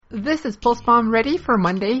This is Pulse Bomb ready for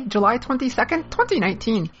Monday, July 22nd,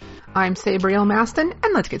 2019. I'm Sabriel Maston,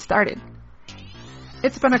 and let's get started.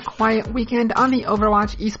 It's been a quiet weekend on the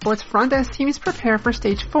Overwatch esports front as teams prepare for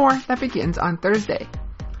Stage 4 that begins on Thursday.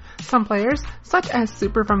 Some players, such as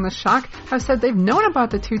Super from the Shock, have said they've known about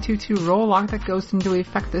the 222 role lock that goes into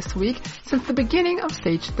effect this week since the beginning of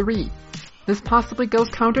Stage 3. This possibly goes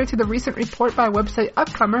counter to the recent report by website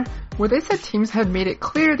Upcomer, where they said teams had made it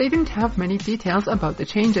clear they didn't have many details about the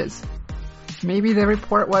changes. Maybe the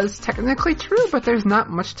report was technically true, but there's not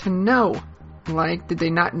much to know. Like, did they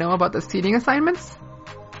not know about the seeding assignments?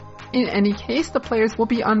 In any case, the players will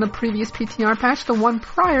be on the previous PTR patch, the one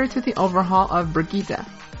prior to the overhaul of Brigitte.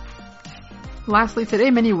 Lastly today,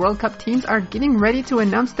 many World Cup teams are getting ready to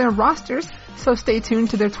announce their rosters, so stay tuned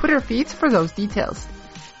to their Twitter feeds for those details.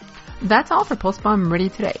 That's all for Pulse Bomb Ready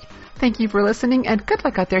today. Thank you for listening and good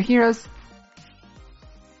luck out there, heroes.